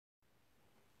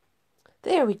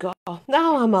There we go.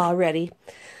 Now I'm all ready.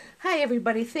 Hi,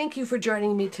 everybody. Thank you for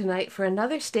joining me tonight for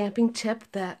another stamping tip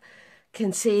that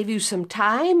can save you some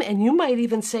time, and you might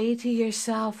even say to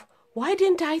yourself, why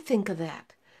didn't I think of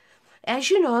that?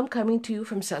 As you know, I'm coming to you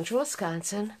from central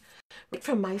Wisconsin, right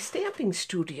from my stamping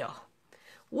studio,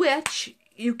 which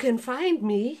you can find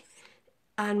me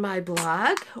on my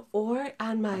blog or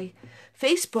on my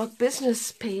Facebook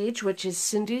business page, which is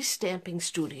Cindy's Stamping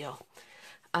Studio.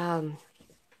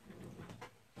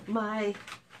 My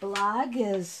blog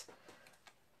is,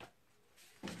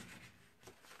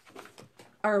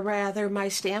 or rather, my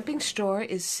stamping store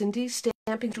is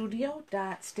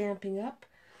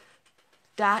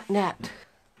cindystampingstudio.stampingup.net.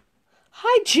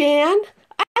 Hi, Jan.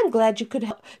 I'm glad you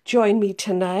could join me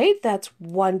tonight. That's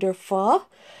wonderful.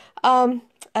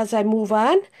 As I move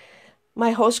on, my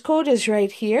host code is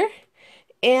right here,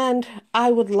 and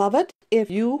I would love it if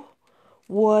you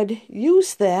would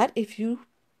use that if you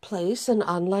place an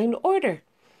online order.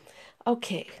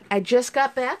 Okay, I just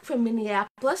got back from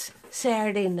Minneapolis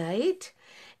Saturday night,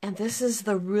 and this is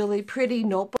the really pretty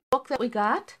notebook that we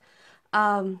got.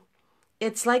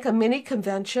 It's like a mini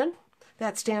convention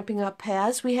that Stampin' Up!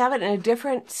 Has. We have it in a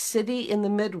different city in the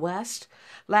Midwest.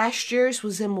 Last year's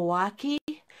was in Milwaukee.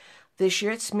 This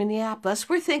year it's Minneapolis.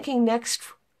 We're thinking next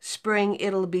spring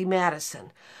it'll be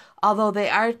Madison, although they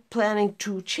are planning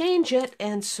to change it,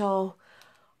 and so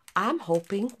I'm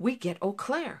hoping we get Eau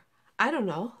Claire. I don't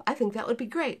know. I think that would be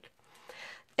great.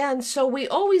 And so we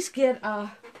always get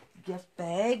a gift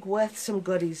bag with some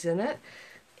goodies in it.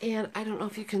 And I don't know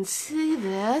if you can see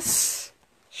this.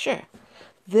 Sure.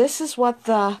 This is what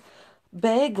the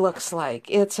bag looks like.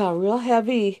 It's a real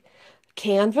heavy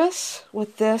canvas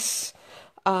with this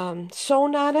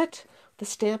sewn on it, the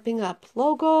Stampin' Up!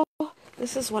 Logo.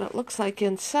 This is what it looks like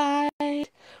inside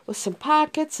with some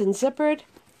pockets and zippered.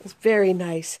 It's very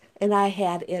nice. And I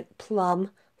had it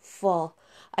plumb full.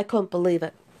 I couldn't believe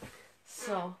it.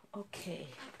 So, okay.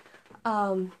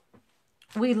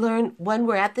 We learn, when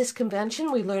we're at this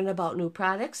convention, we learn about new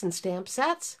products and stamp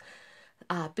sets,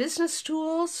 business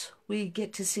tools. We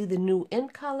get to see the new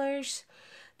ink colors,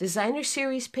 designer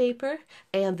series paper,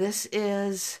 and this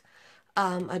is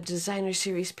a designer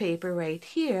series paper right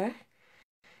here.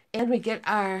 And we get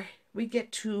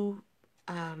to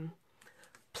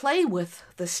play with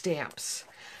the stamps.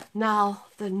 Now,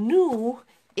 the new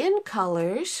ink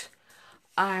colors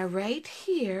are right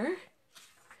here,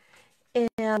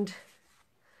 and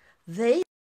they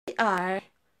are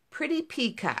Pretty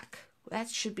Peacock. That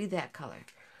should be that color.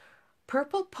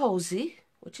 Purple Posy,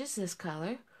 which is this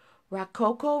color.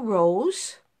 Rococo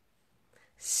Rose.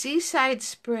 Seaside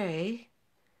Spray.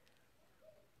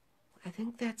 I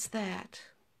think that's that.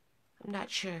 I'm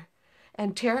not sure.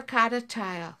 And Terracotta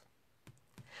Tile.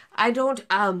 I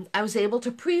was able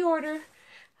to pre-order,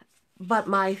 but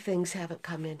my things haven't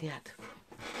come in yet.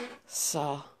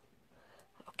 So,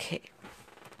 okay.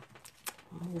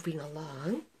 Moving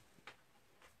along.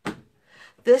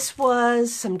 This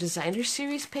was some designer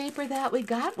series paper that we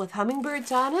got with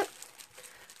hummingbirds on it.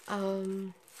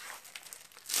 I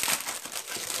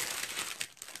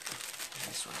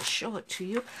just want to show it to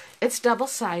you. It's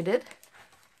double-sided,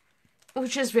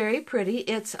 which is very pretty.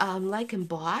 It's like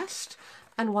embossed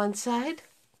on one side.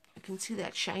 You can see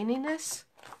that shininess.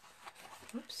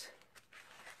 Oops.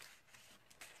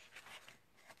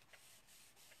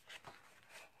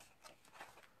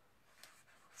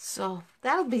 So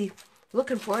that'll be,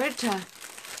 looking forward to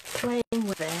playing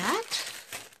with that.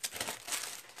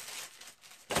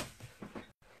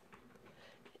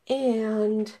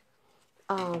 And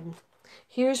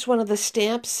here's one of the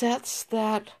stamp sets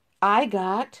that I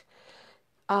got.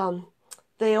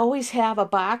 They always have a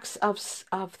box of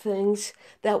things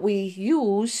that we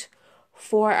use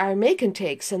for our make and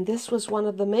takes, and this was one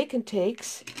of the make and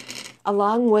takes,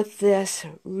 along with this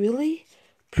really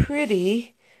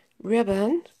pretty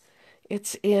ribbon.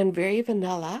 It's in Very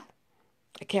Vanilla.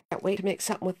 I can't wait to make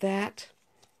something with that.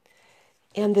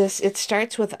 And this, it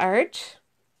starts with art.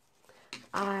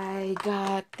 I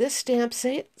got this stamp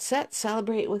set,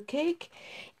 Celebrate with Cake,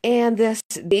 and this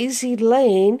Daisy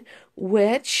Lane,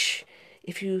 which,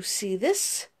 if you see,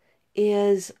 this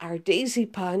is our Daisy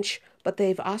Punch, but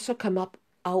they've also come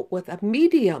out with a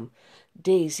medium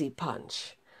Daisy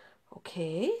Punch.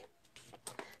 Okay,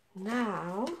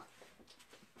 now,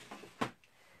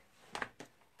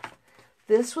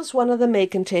 this was one of the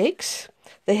make and takes.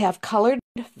 They have colored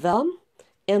vellum,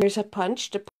 and there's a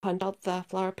punch to punch out the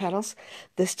flower petals.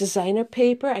 This designer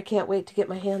paper, I can't wait to get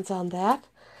my hands on that.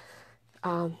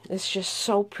 It's just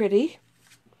so pretty.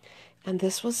 And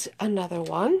this was another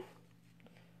one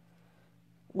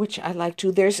which I like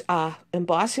to. There's a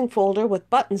embossing folder with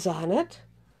buttons on it.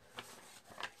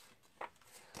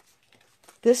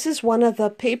 This is one of the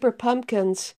paper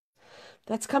pumpkins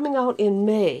that's coming out in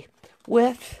May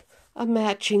with a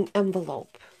matching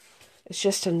envelope. It's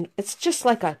just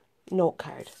like a note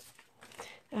card.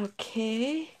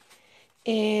 Okay,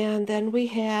 and then we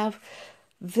have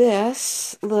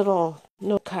this little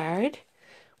note card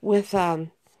with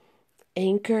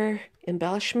anchor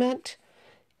embellishment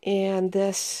and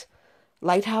this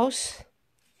lighthouse.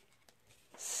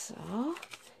 So,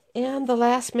 and the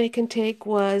last make and take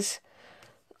was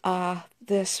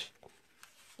this.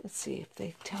 Let's see if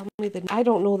they tell me I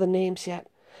don't know the names yet.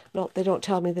 No, they don't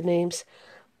tell me the names.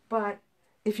 But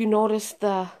if you notice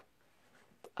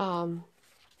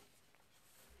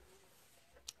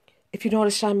if you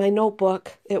noticed on my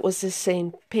notebook, it was the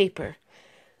same paper.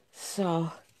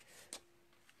 So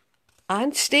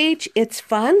on stage, it's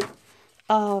fun.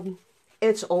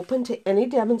 It's open to any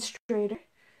demonstrator.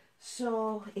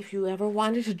 So if you ever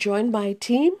wanted to join my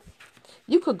team,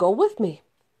 you could go with me.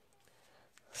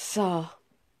 So,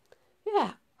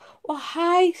 yeah. Well,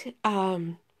 hi,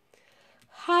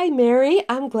 Mary.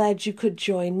 I'm glad you could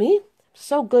join me.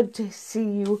 So good to see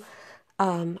you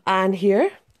on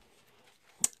here.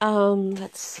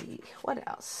 Let's see, what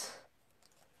else?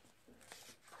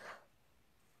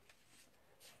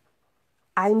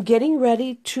 I'm getting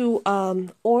ready to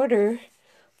order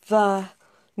the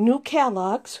new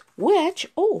catalogs,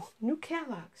 new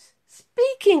catalogs.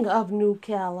 Speaking of new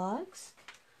catalogs,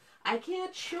 I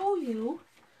can't show you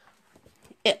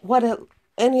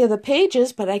any of the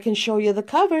pages, but I can show you the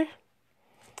cover.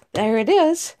 There it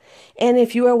is. And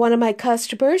if you are one of my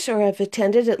customers or have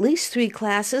attended at least 3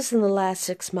 classes in the last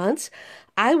 6 months,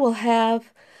 I will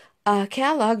have a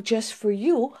catalog just for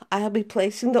you. I'll be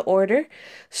placing the order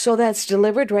so that's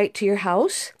delivered right to your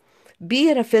house, be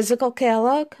it a physical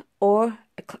catalog or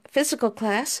a physical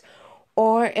class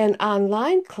or an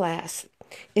online class.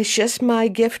 It's just my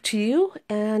gift to you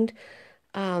and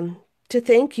to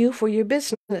thank you for your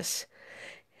business.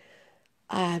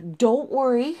 Don't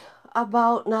worry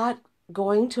about not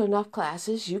going to enough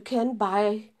classes. You can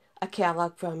buy a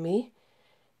catalog from me,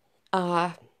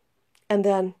 and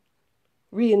then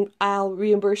I'll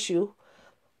reimburse you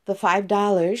the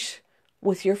 $5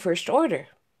 with your first order.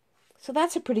 So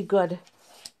that's a good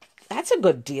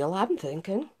deal, I'm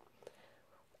thinking.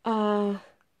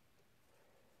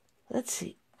 Let's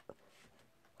see.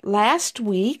 Last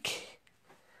week,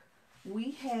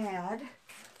 we had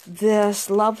this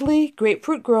lovely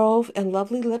Grapefruit Grove and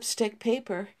lovely lipstick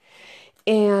paper,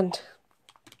 and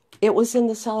it was in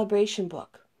the celebration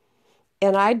book,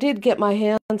 and I did get my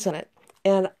hands on it.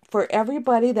 And for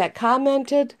everybody that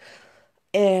commented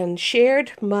and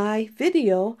shared my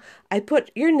video, I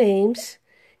put your names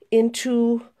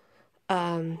into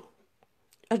a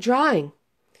drawing,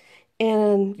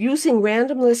 and using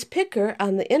Random List Picker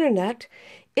on the internet,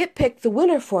 it picked the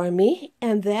winner for me,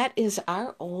 and that is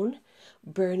our own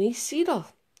Bernie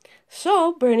Seidel.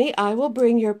 So, Bernie, I will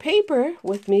bring your paper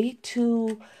with me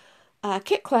to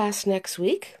kit class next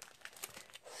week.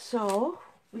 So,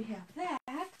 we have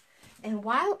that. And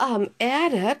while I'm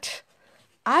at it,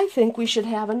 I think we should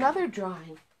have another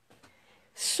drawing.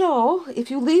 So,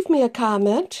 if you leave me a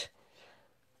comment,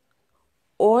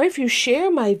 or if you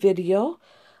share my video,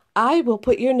 I will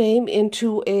put your name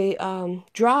into a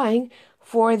drawing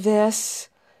for this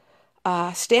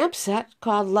stamp set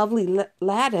called Lovely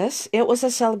Lattice. It was a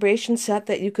celebration set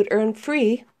that you could earn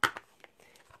free,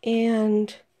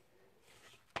 and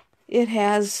it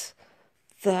has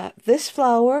this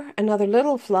flower, another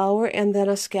little flower, and then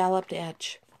a scalloped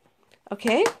edge.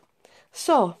 Okay,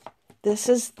 so this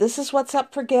is what's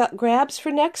up for grabs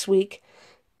for next week,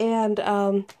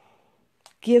 and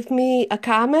give me a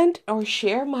comment or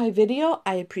share my video.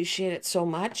 I appreciate it so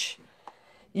much.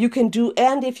 You can do,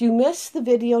 and if you miss the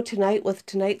video tonight with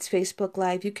tonight's Facebook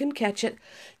Live, you can catch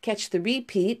the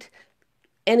repeat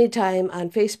anytime on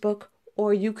Facebook,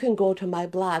 or you can go to my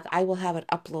blog. I will have it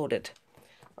uploaded.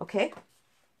 Okay?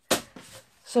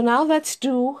 So now let's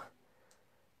do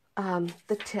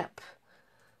the tip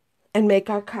and make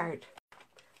our card.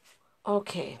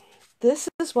 Okay, this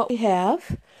is what we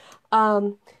have.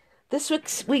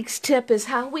 This week's tip is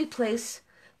how we place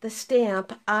the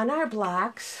stamp on our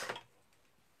blocks.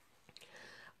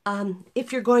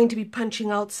 If you're going to be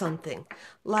punching out something,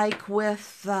 like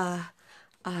with the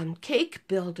cake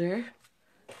builder,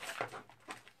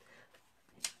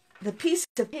 the piece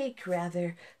of cake,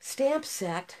 rather, stamp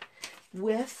set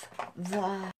with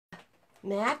the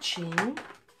matching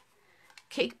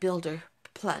cake builder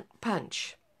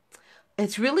punch.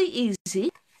 It's really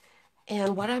easy,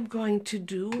 And what I'm going to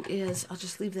do is, I'll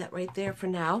just leave that right there for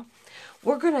now.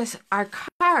 Our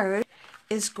card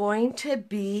is going to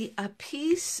be a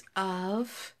piece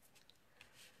of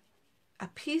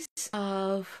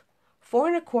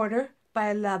 4¼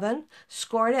 by 11,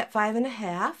 scored at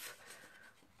 5½,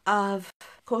 of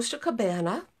Coastal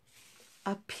Cabana,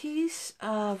 a piece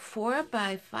of 4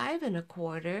 by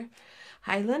 5¼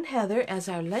 Highland Heather as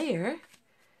our layer,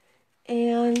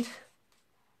 and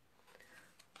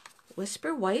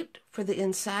Whisper White for the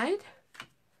inside,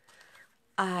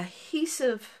 a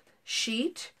adhesive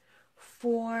sheet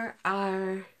for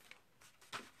our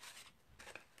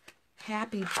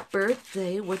Happy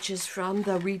Birthday, which is from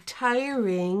the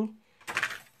retiring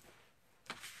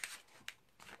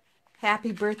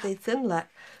Happy Birthday Thinlet.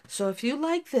 So if you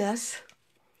like this,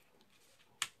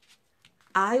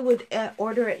 I would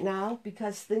order it now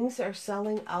because things are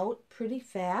selling out pretty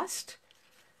fast.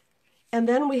 And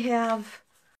then we have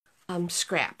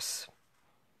scraps.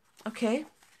 Okay,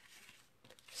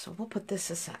 so we'll put this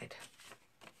aside.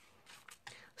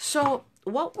 So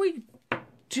what we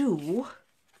do,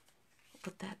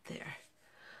 put that there.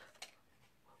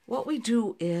 What we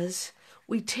do is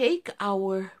we take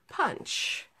our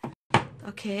punch,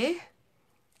 okay,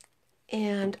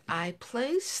 and I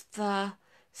place the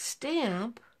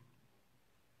stamp,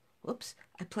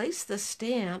 I place the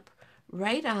stamp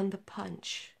right on the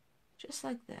punch, just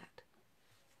like that.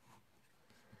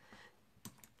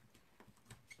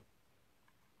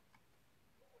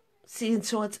 See, and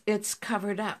so it's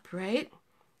covered up, right?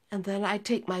 And then I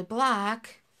take my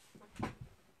block.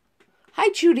 Hi,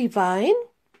 Judy Vine.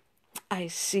 I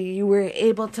see you were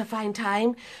able to find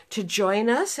time to join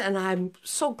us, and I'm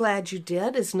so glad you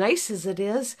did. As nice as it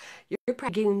is, you're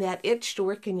probably getting that itch to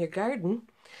work in your garden.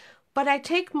 But I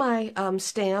take my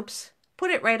stamps,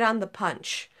 put it right on the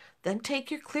punch, then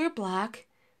take your clear block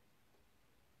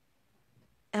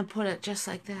and put it just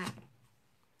like that.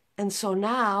 And so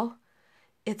now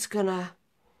it's gonna,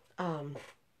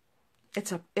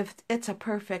 it's a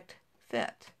perfect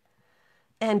fit.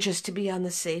 And just to be on the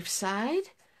safe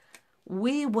side,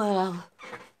 we will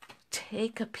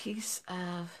take a piece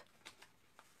of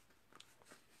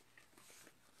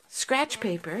scratch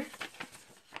paper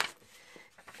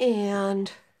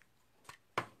and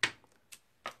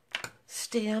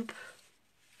stamp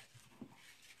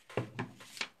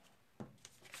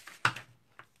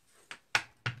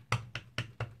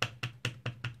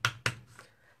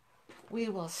we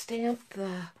will stamp the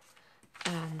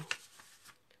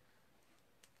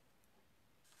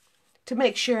to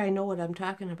make sure I know what I'm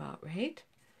talking about, right?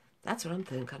 That's what I'm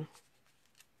thinking.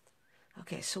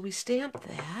 Okay, so we stamp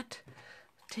that,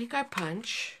 take our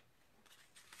punch,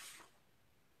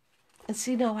 and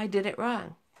see, now I did it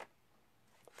wrong.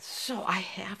 So I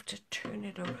have to turn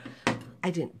it around. I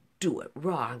didn't do it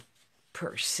wrong,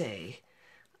 per se.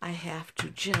 I have to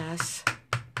just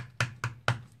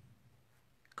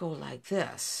go like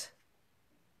this.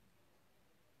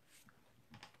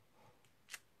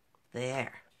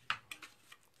 There.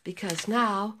 Because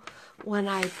now, when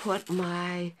I put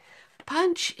my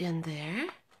punch in there,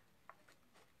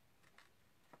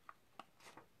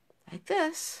 like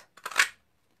this,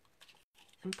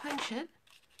 and punch it,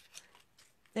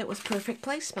 it was perfect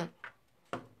placement.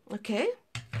 Okay?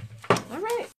 All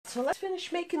right, so let's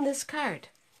finish making this card.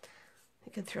 I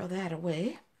can throw that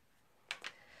away.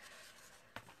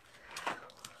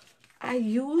 I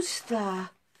use the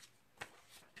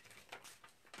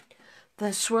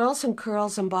Swirls and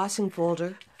Curls embossing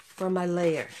folder for my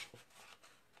layer.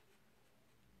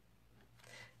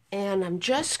 And I'm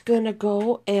just going to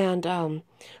go and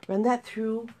run that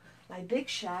through my Big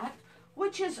Shot,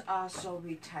 which is also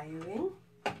retiring.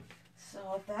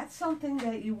 So if that's something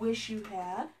that you wish you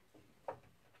had,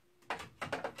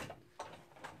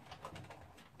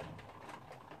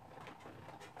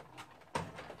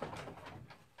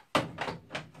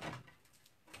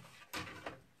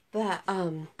 the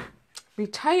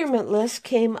retirement list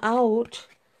came out,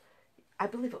 I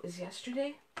believe it was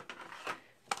yesterday.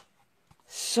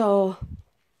 So,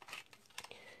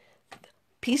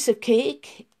 piece of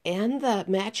cake and the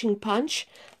matching punch,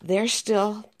 they're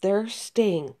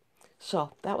staying.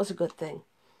 So that was a good thing.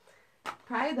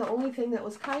 Probably the only thing that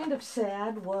was kind of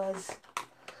sad was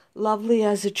Lovely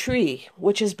as a Tree,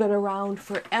 which has been around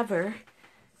forever,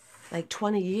 like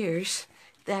 20 years.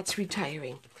 That's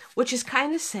retiring, which is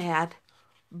kind of sad,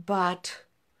 but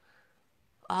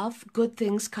all good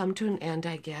things come to an end,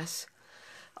 I guess.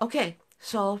 Okay,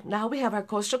 so now we have our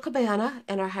Coastal Cabana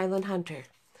and our Highland Hunter.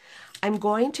 I'm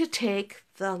going to take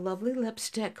the Lovely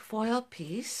Lipstick foil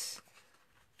piece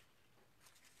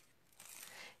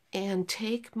and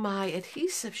take my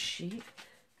adhesive sheet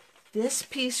This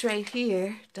piece right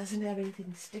here doesn't have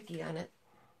anything sticky on it.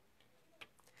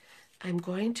 I'm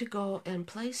going to go and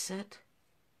place it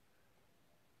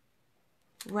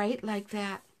right like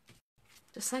that,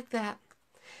 just like that.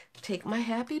 Take my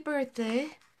happy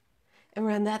birthday and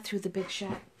run that through the Big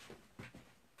Shot.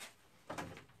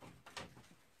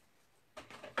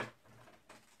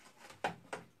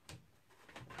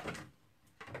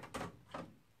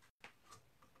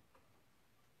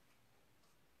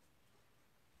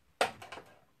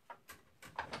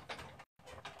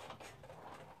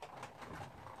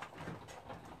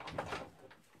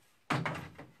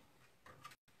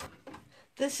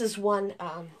 This is one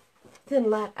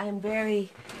Thin-Let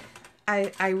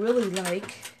I really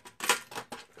like.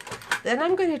 Then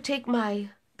I'm going to take my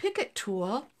Picket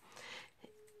tool,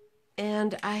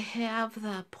 and I have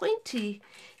the pointy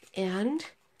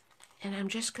end, and I'm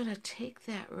just going to take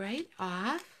that right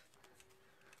off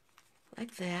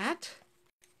like that.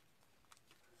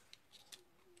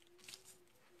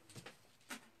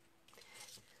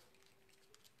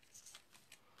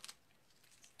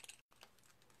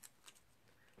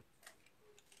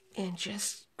 And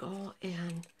just go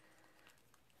and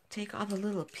take all the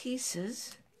little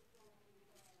pieces.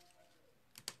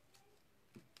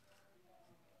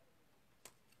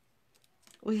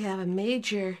 We have a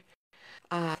major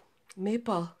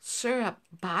maple syrup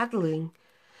bottling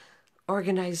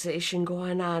organization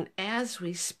going on as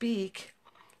we speak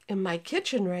in my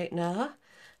kitchen right now.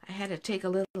 I had to take a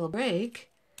little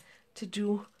break to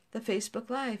do the Facebook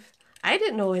Live. I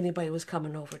didn't know anybody was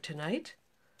coming over tonight.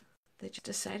 They just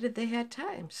decided they had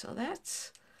time, so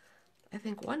that's, I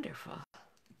think, wonderful.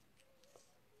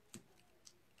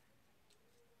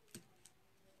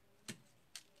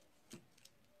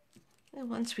 And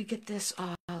once we get this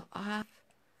all off,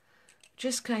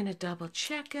 just kind of double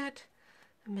check it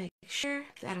and make sure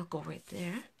that'll go right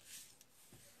there.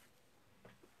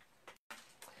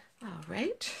 All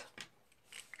right.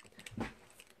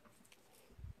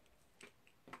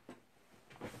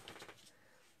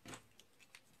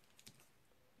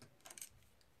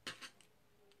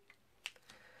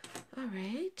 All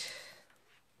right.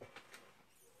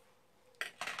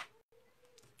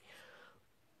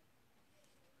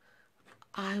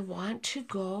 I want to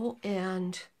go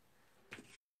and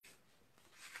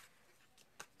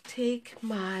take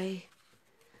my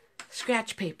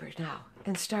scratch paper now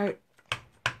and start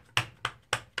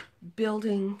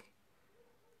building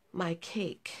my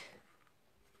cake.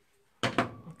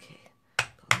 Okay, go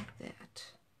like that.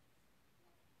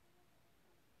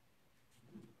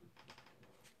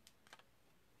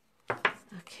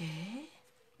 Okay.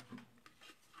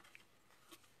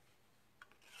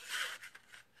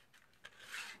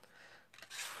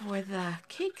 For the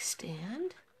cake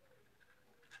stand,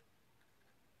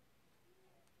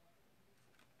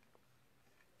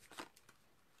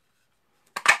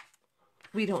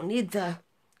 we don't need the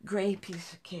gray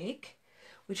piece of cake.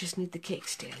 We just need the cake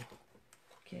stand.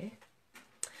 Okay.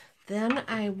 Then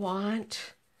I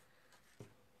want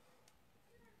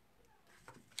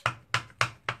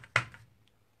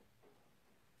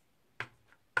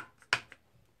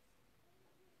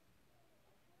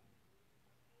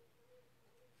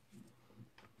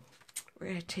we're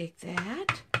going to take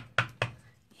that,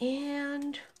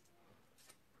 and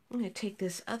I'm going to take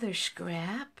this other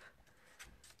scrap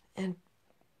and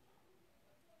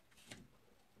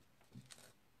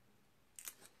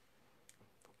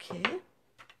okay,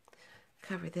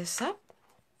 cover this up.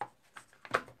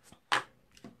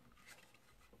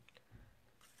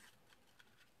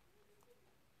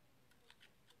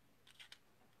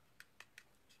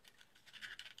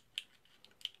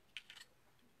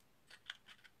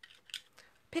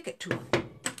 Picket tool.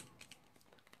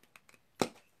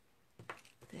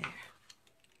 There.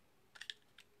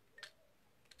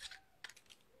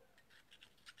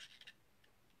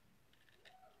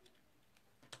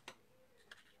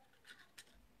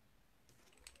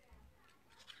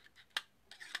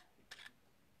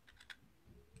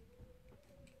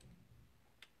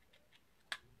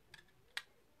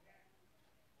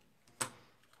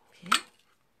 Okay.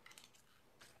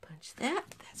 Punch that.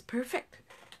 That's perfect.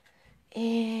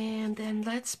 And then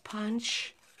let's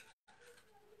punch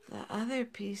the other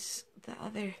piece, the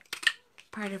other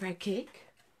part of our cake.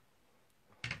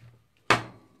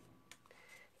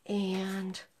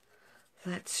 And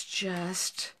let's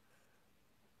just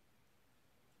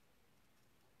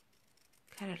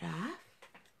cut it off.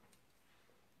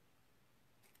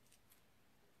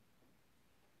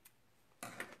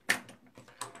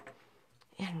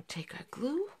 And we'll take our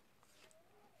glue.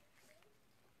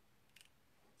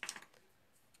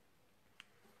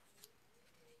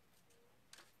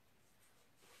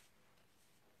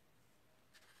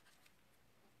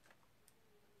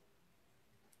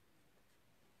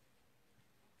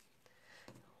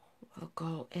 we'll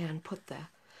go and put the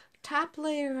top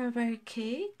layer of our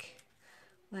cake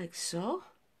like so.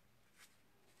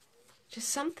 Just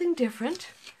something different.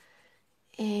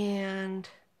 And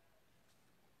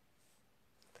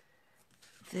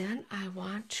then I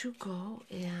want to go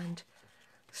and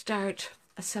start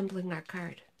assembling our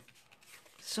card.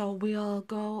 So we'll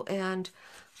go and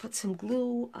put some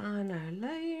glue on our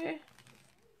layer.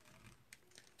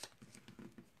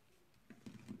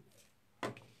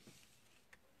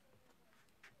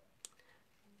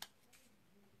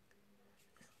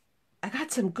 I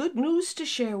got some good news to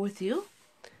share with you.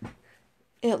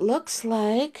 It looks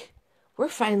like we're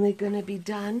finally going to be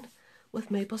done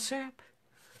with maple syrup.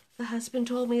 The husband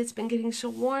told me it's been getting so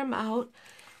warm out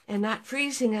and not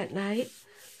freezing at night,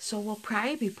 so we'll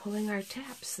probably be pulling our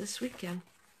taps this weekend.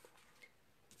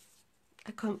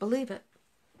 I couldn't believe it.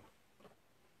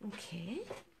 Okay.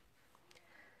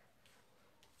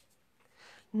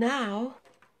 Now,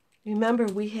 remember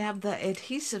we have the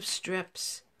adhesive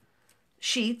strips,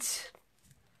 sheets.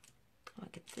 I'll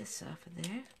get this off of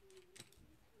there.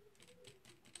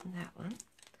 And that one.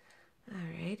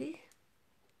 Alrighty.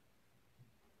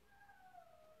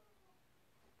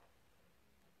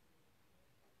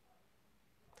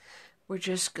 We're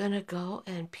just going to go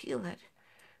and peel it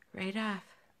right off.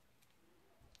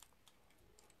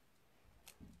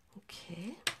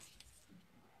 Okay.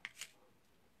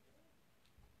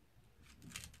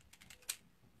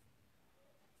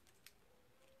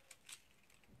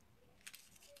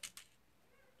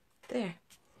 There.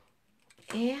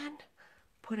 And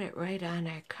put it right on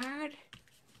our card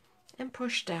and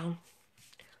push down.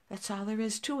 That's all there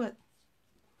is to it.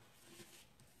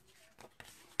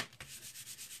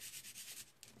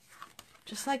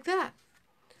 Just like that.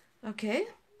 Okay.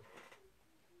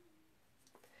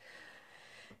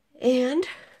 And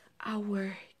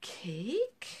our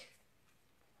cake.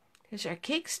 Here's our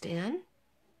cake stand.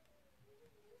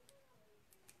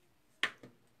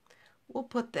 We'll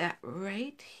put that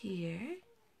right here.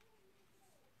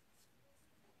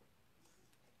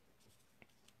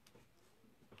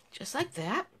 Just like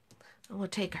that. And we'll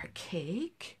take our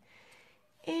cake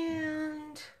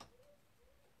and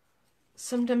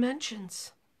some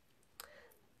dimensions.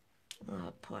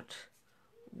 I'll put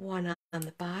one on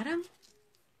the bottom,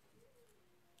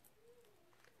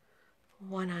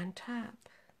 one on top,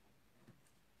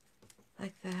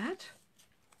 like that.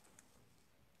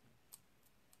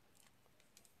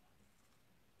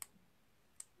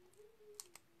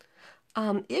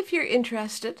 If you're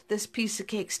interested, this piece of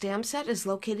cake stamp set is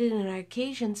located in our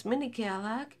Occasions mini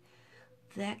catalog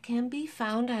that can be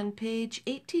found on page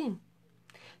 18.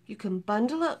 You can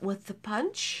bundle it with the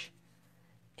punch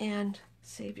and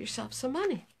save yourself some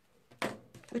money,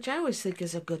 which I always think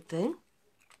is a good thing.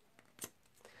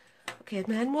 Okay, and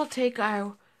then we'll take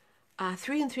our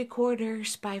 3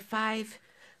 3/4 by 5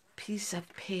 piece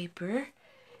of paper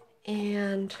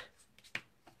and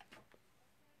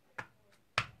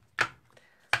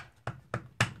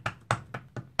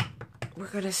we're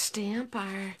going to stamp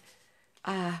our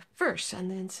verse on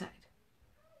the inside.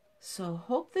 So,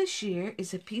 hope this year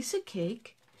is a piece of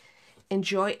cake.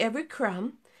 Enjoy every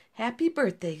crumb. Happy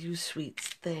birthday, you sweet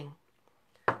thing.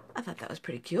 I thought that was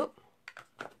pretty cute.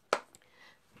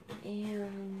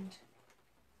 And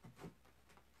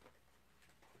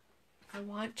I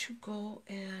want to go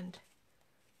and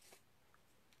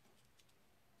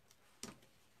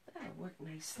that'll work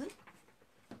nicely.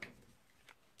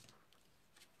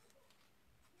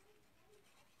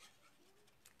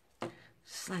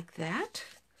 Just like that.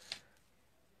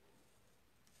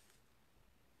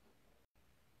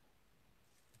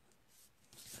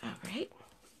 All right.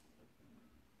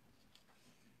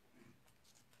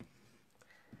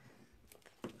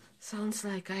 Sounds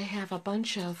like I have a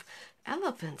bunch of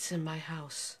elephants in my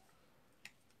house.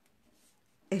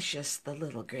 It's just the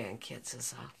little grandkids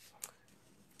is all.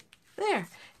 There.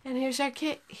 And here's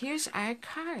our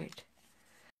card.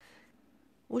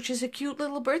 Which is a cute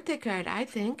little birthday card, I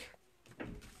think.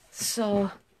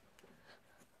 So,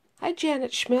 hi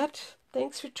Janet Schmidt.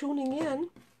 Thanks for tuning in.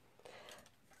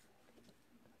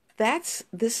 This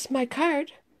is my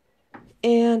card.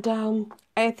 And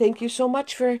I thank you so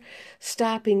much for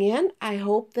stopping in. I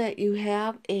hope that you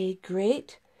have a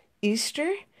great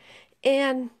Easter.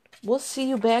 And we'll see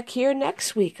you back here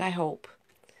next week, I hope.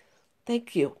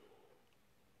 Thank you.